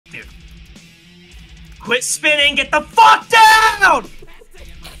Quit spinning! Get the fuck down!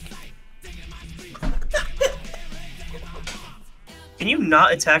 Can you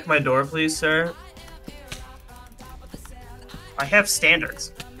not attack my door, please, sir? I have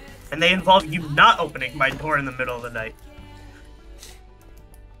standards. And they involve you not opening my door in the middle of the night.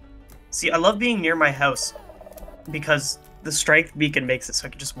 See, I love being near my house because the strength beacon makes it so I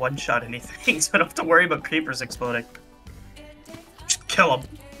can just one-shot anything, so I don't have to worry about creepers exploding. Just kill them.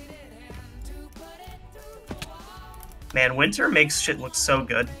 Man, winter makes shit look so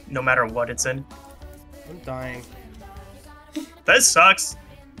good, no matter what it's in. I'm dying. That sucks.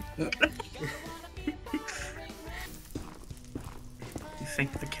 You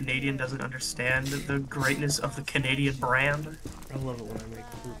think the Canadian doesn't understand the greatness of the Canadian brand? I love it when I make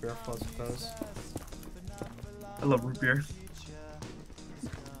root beer fuzz with those. I love root beer.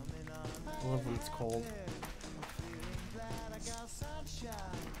 I love when it's cold.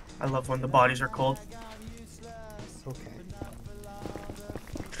 I love when the bodies are cold. Okay.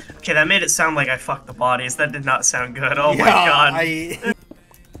 Okay, that made it sound like I fucked the bodies. That did not sound good. Oh yeah, my god.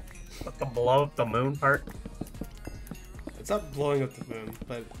 What the blow up the moon part? It's not blowing up the moon,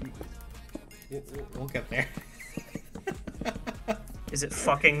 but we'll get there. Is it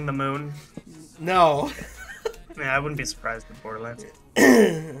fucking the moon? No. Yeah, I wouldn't be surprised in Borderlands.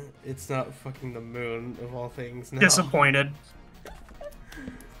 It's not fucking the moon, of all things. No. Disappointed.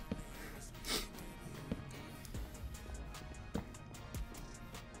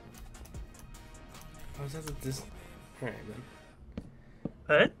 How's that Alright then.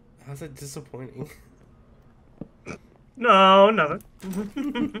 What? How's that disappointing? No, nothing.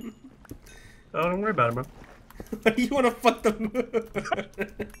 Oh, don't worry about it, bro. Why do you want to fuck the moon?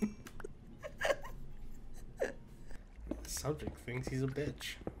 The subject thinks he's a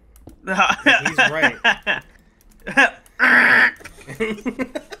bitch. He's right.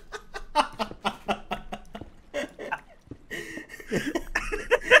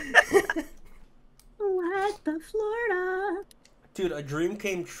 Like the Florida. Dude, a dream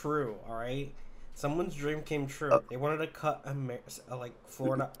came true, alright? Someone's dream came true. They wanted to cut like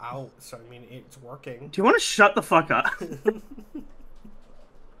Florida out, so I mean, it's working. Do you want to shut the fuck up?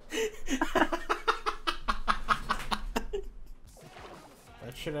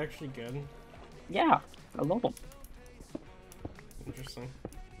 That shit actually good. Yeah, I love them. Interesting.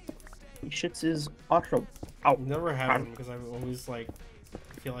 Shits is awesome. I've never had them because I've always like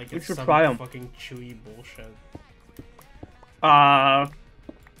feel like it's some fucking chewy bullshit.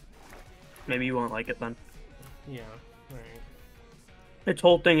 Maybe you won't like it then. Yeah, alright. Its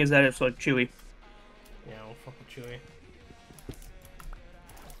whole thing is that it's like chewy. Yeah, I'll fuck with chewy.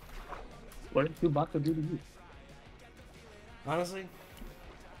 What did Chewbacca do to you? Honestly,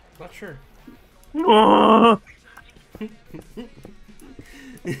 not sure.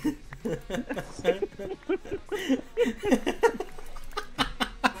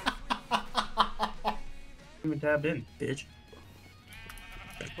 Even tabbed in, bitch.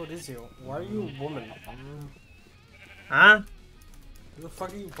 What is you? Why are you a woman? Huh? Who the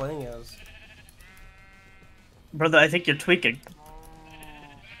fuck are you playing as? Brother, I think you're tweaking.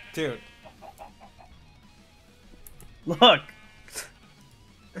 Dude. Look.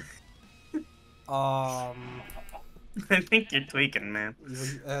 I think you're tweaking, man.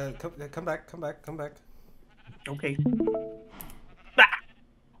 Come back. Okay. Ah!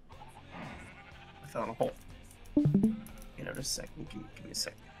 I fell in a hole. You know, just a second. Give me a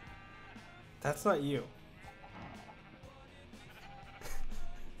second. That's not you.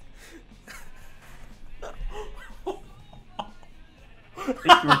 I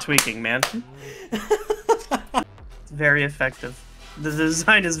think you were tweaking, man. It's very effective. The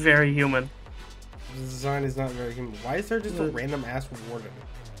design is very human. The design is not very human. Why is there just a random ass warden?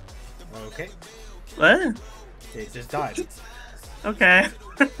 Okay. What? It just died. Okay.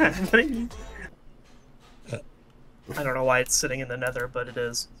 I don't know why it's sitting in the nether, but it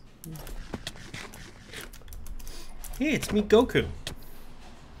is. Hey, it's me, Goku.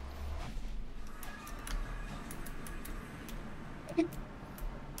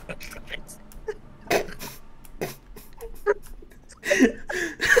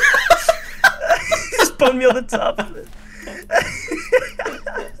 Just bone meal the top of it.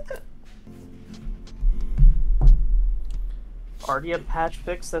 Already a patch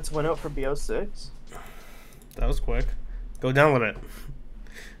fix that's went out for BO6? That was quick. Go download it.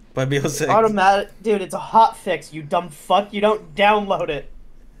 By BO6. Automatic, dude, it's a hot fix, you dumb fuck. You don't download it.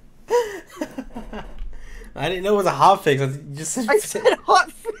 I didn't know it was a hot fix. I said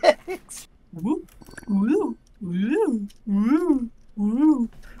hot fix. Woo, woo, woo, woo, woo,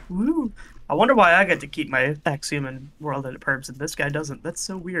 woo. I wonder why I get to keep my ex-human world at perps and this guy doesn't. That's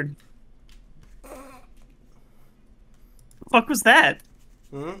so weird. fuck was that?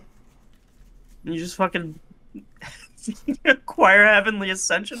 Hmm? You just fucking acquire heavenly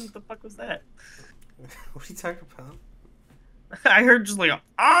ascension? What the fuck was that? What are you talking about? I heard just like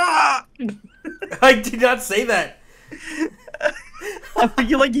ah. I did not say that. Are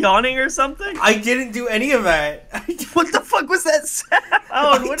you like yawning or something? I didn't do any of that. What the fuck was that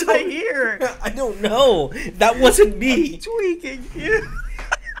sound? What did I hear? I don't know. That wasn't me. Tweaking you.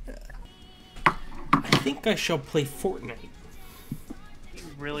 I think I shall play Fortnite. You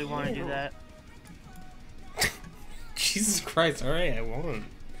really want to do that? Jesus Christ! All right, I won't.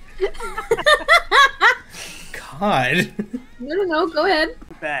 God. No, go ahead.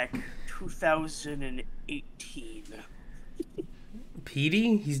 Back 2018.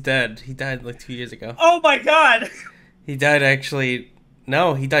 Petey? He's dead. He died like 2 years ago. Oh my god! He died actually.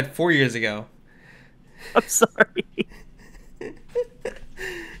 No, he died 4 years ago. I'm sorry.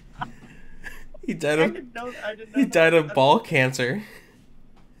 He died I of. didn't know He died of ball cancer.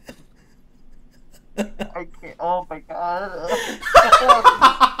 I can't. Oh my god.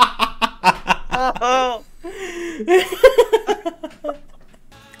 Oh.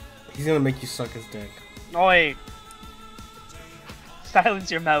 He's gonna make you suck his dick. Oi.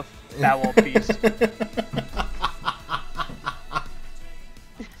 Silence your mouth, foul beast.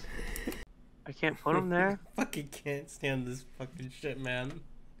 I can't put him there. Fucking can't stand this fucking shit, man.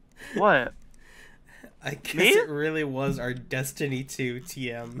 What? I guess Me? it really was our Destiny 2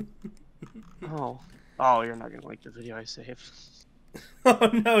 TM. Oh. Oh, you're not gonna like the video I saved. Oh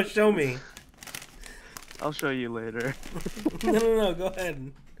no, show me. I'll show you later. No, go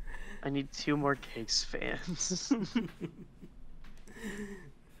ahead. I need 2 more Cakes fans.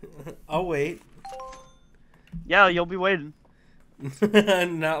 I'll wait. Yeah, you'll be waiting.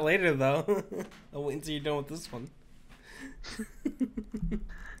 Not later, though. I'll wait until you're done with this one.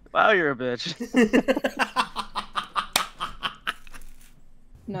 Wow, you're a bitch.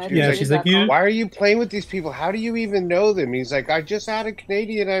 No, Yeah, she's like, you. Why are you playing with these people? How do you even know them? He's like, I just added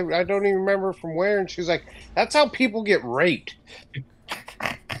Canadian. I don't even remember from where. And she's like, that's how people get raped.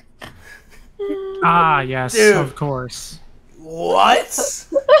 Ah, yes, Dude. of course. What?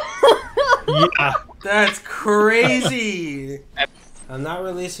 Yeah. That's crazy. I'm not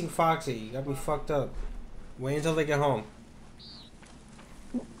releasing Foxy. You got me fucked up. Wait until they get home.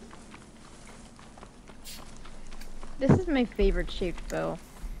 This is my favorite shaped bow.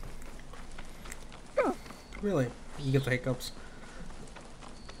 Really? You get the hiccups.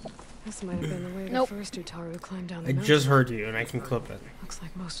 This might have been the way Nope. the first Utaru climbed down the I mountain. just heard you, and I can clip it. Looks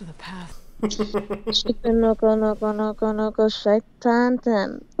like most of the path. You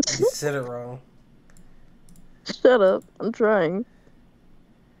said it wrong. Shut up, I'm trying.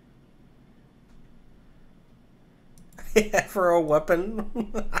 For a weapon.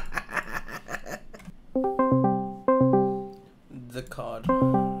 The cod.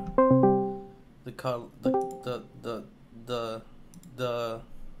 The cod.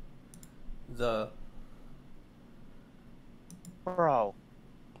 The. Bro,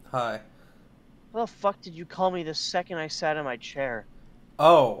 Hi. how the fuck did you call me the second I sat in my chair?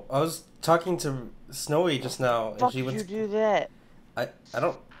 Oh, I was talking to Snowy just now, and Fuck she did went. you do that? I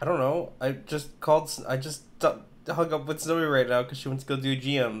don't know. I just hung up with Snowy right now because she went to go do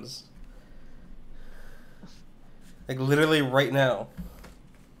GMs. Like literally right now.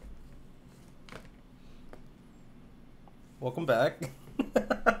 Welcome back.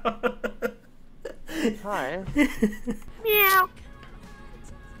 Hi. Meow.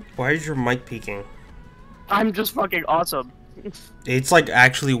 Why is your mic peaking? I'm just fucking awesome. It's like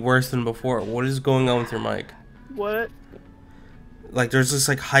actually worse than before. What is going on with your mic? What? Like there's this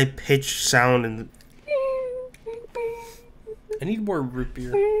like high pitched sound and I need more root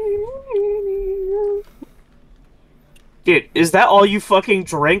beer. Dude, is that all you fucking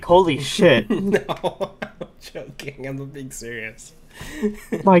drink? Holy shit. No, I'm joking. I'm being serious.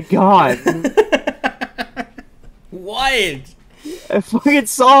 My god. What? I fucking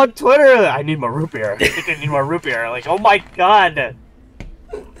saw on Twitter that I need my root beer. I think I need my root beer. Like, oh my god.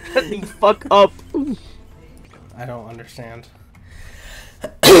 Shut the fuck up. I don't understand.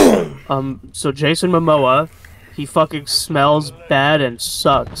 So Jason Momoa, he fucking smells bad and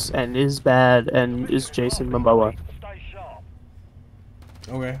sucks and is bad and is Jason Momoa.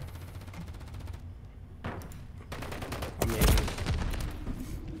 Okay. I mean,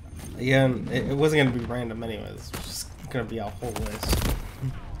 again, it wasn't gonna be random anyways. It was just gonna be a whole list.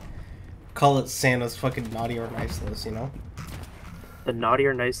 Call it Santa's fucking naughty or nice list, you know? The naughty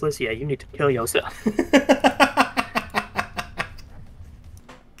or nice list? Yeah, you need to kill yourself.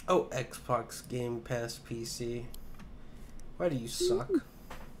 Oh, Xbox Game Pass PC. Why do you suck?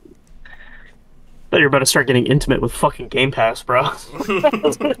 Thought you were about to start getting intimate with fucking Game Pass, bro.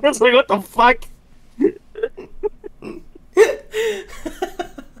 It's like, what the fuck?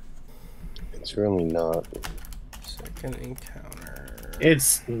 It's really not. Second encounter.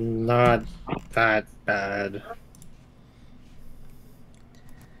 It's not that bad.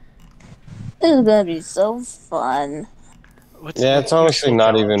 This is gonna be so fun. Yeah, it's honestly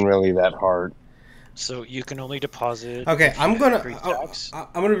not even really that hard. So you can only deposit. Okay, I'm gonna be real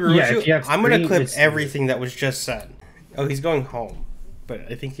Yeah, with if you you. have I'm gonna three, clip it's- everything that was just said. Oh, he's going home, but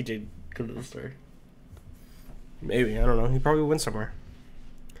I think he did go to the store. Maybe, I don't know. He probably went somewhere.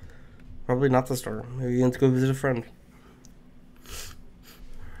 Probably not the store. Maybe he went to go visit a friend.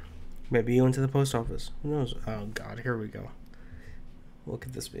 Maybe he went to the post office. Who knows? Oh God, here we go. What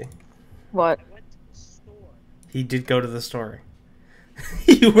could this be? What? He did go to the store.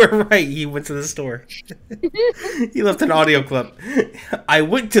 You were right. He went to the store. He left an audio clip. I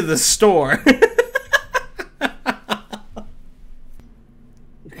went to the store.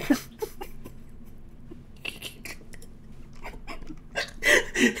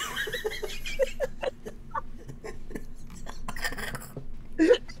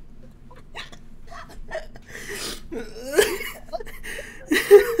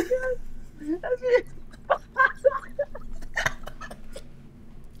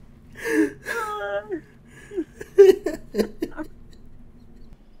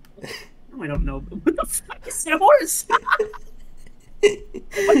 I don't know. What the fuck is yours?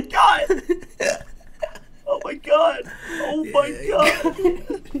 Oh my god! Oh my god! Oh my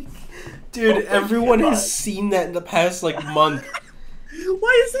god! Dude, everyone has seen that in the past, like, month.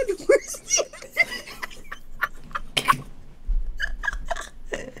 Why is that the worst?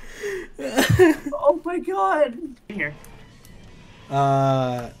 Oh my god! Here.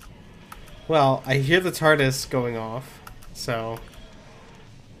 Well, I hear the TARDIS going off, so...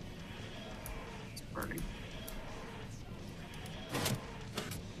 It's burning.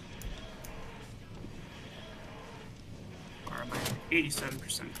 Where am I?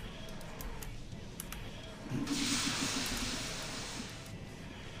 87%.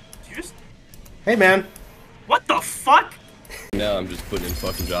 Did you just... Hey, man. What the fuck? Now I'm just putting in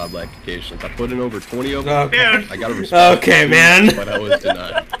fucking job applications. I put in over 20 of them. Okay. Dude! I got a response. Okay, man. But I was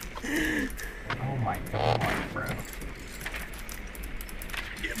denied. Oh my god, bro.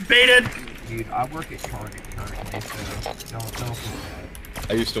 Baited! Dude, I work at Target currently, so don't feel bad.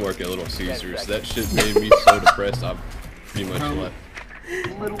 I used to work at Little Caesars. That shit made me so depressed. I pretty much left.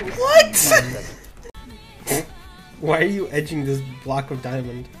 What? Why are you edging this block of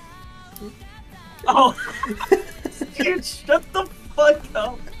diamond? Oh! Dude, shut the fuck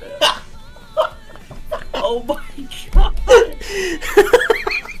up, man. Oh my god!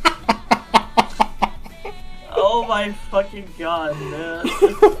 Oh my fucking god, man.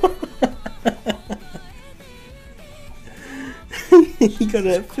 He got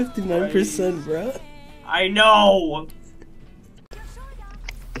it at 59%, bro. I know!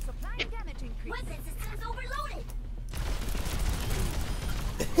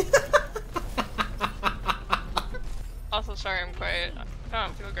 Also, sorry I'm quiet. I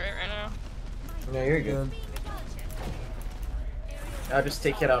don't feel great right now. No, you're good. I'll just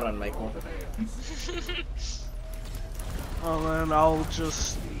take it out on Michael. Oh, then I'll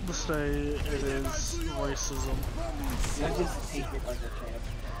just say it is racism. I just take it like a champ.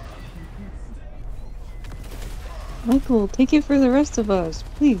 Michael, take it for the rest of us,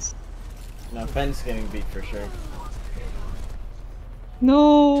 please. No, Ben's getting beat for sure.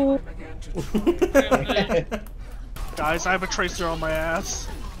 No. Guys, I have a tracer on my ass.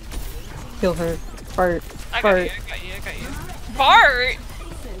 Kill her. Fart. I got Fart. you, I got you, I got you. Bart!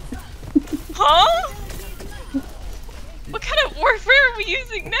 Huh? What kind of warfare are we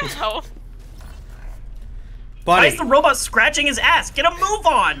using now? Why is the robot scratching his ass? Get a move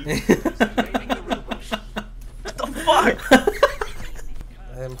on! What the fuck?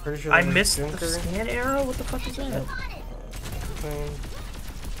 I'm pretty sure I missed the scan arrow? What the fuck is that?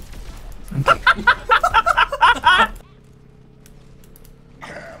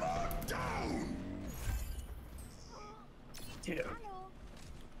 Dude.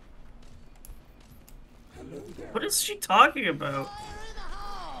 What is she talking about?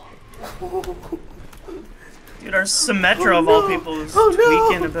 Dude, our Symmetra of all people is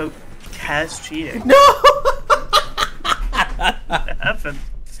tweaking about Cass cheating. No! What happened?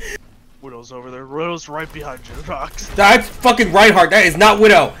 Widow's over there. Widow's right behind you, Rox. That's fucking Reinhardt. That is not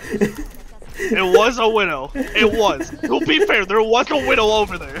Widow. It was a Widow. It was. To be fair, there was a Widow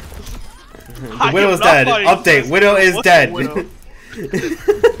over there. The Widow is dead. Update. Widow is dead.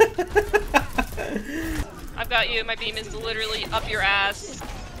 I've got you. My beam is literally up your ass.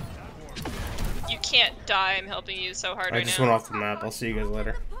 You can't die. I'm helping you so hard I right just now. went off the map. I'll see you guys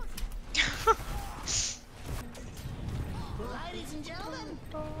later.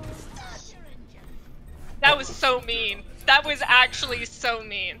 That was so mean. That was actually so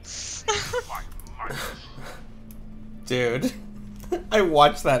mean. Dude, I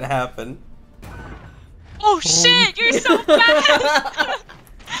watched that happen. Oh shit, you're so bad!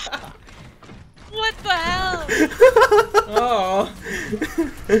 What the hell? Oh.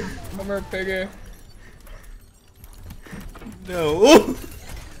 Bummer piggy. No.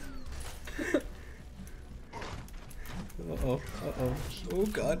 Uh-oh, uh-oh. Oh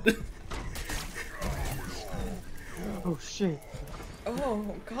god. Oh shit.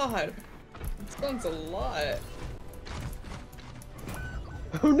 Oh god. This one's a lot.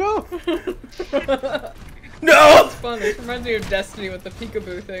 Oh no! No! It's fun. This reminds me of Destiny with the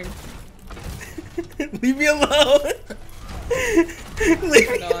peekaboo thing. Leave me alone! Leave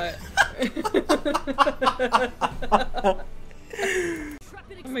me not.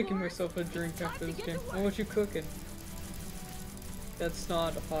 I'm making myself a drink after this game. Oh, what you cooking? That's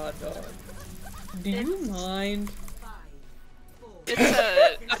not a hot dog. Do you mind? It's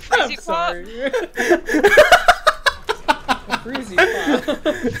a freezy pop. A freezy pop.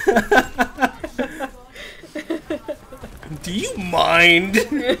 Do you mind?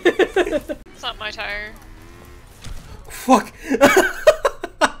 It's not my tire. Fuck.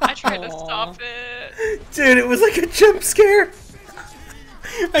 I tried to stop it. Dude, it was like a jump scare.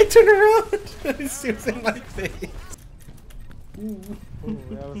 I turned around and it was in my face. Ooh,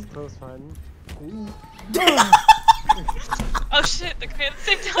 that was close, fun. Oh shit, the command at the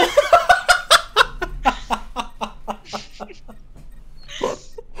same time.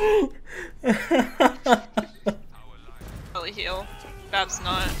 Really heal. Bab's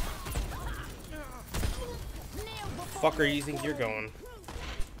not. Fucker, you think you're going?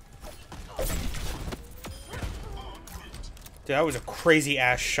 Dude, that was a crazy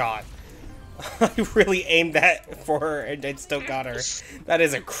ass shot. I really aimed that for her and I still got her. That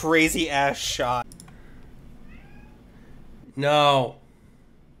is a crazy ass shot. No.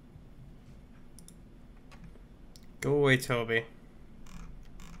 Go away, Toby.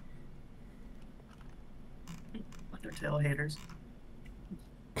 Undertale haters.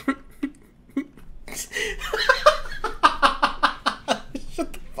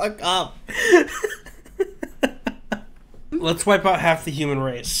 Shut the fuck up. Let's wipe out half the human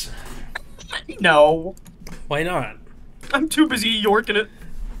race. No. Why not? I'm too busy yorking it.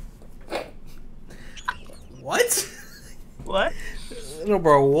 What? What? No,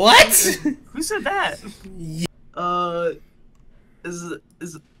 bro, what? Who said that?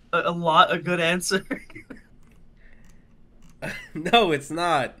 Is a lot a good answer? No, it's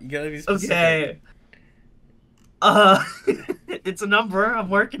not. You gotta be specific. Okay. It's a number. I'm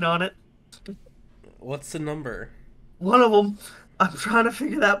working on it. What's the number? One of them. I'm trying to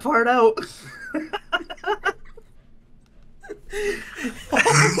figure that part out.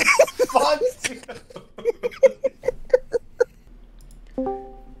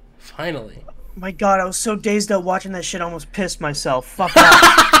 Finally. My god, I was so dazed out watching that shit, I almost pissed myself. Fuck off.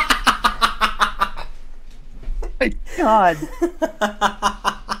 My god.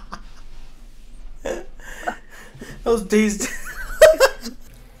 I was dazed.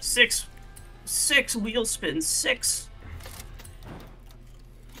 Six wheel spins. Six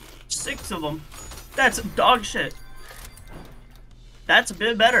of them. That's dog shit. That's a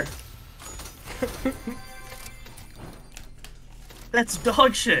bit better. That's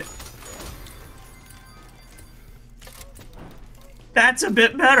dog shit. That's a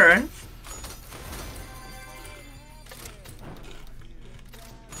bit better.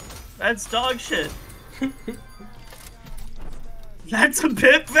 That's dog shit. That's a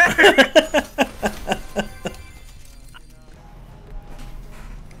bit better.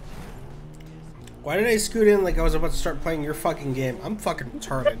 Why did I scoot in like I was about to start playing your fucking game? I'm fucking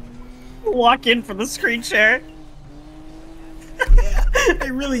retarded. Walk in for the screen share. Yeah, I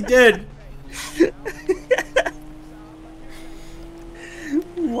really did.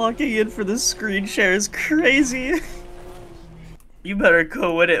 Walking in for the screen share is crazy. You better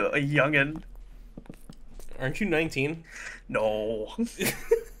go with it, a youngin'. Aren't you 19? No.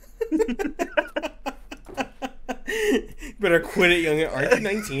 Better quit it, youngin'. Aren't you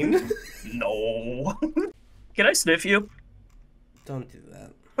 19? No. Can I sniff you? Don't do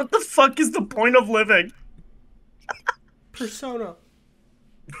that. What the fuck is the point of living? Persona.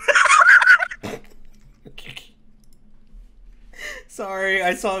 Sorry,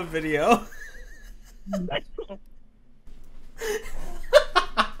 I saw a video.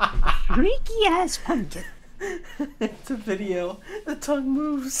 Freaky ass pumpkin. It's a video. The tongue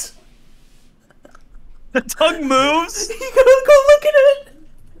moves. The tongue moves. You gotta go look at it.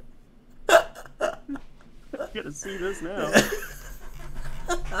 I gotta see this now.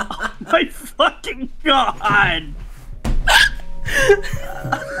 Oh my fucking god!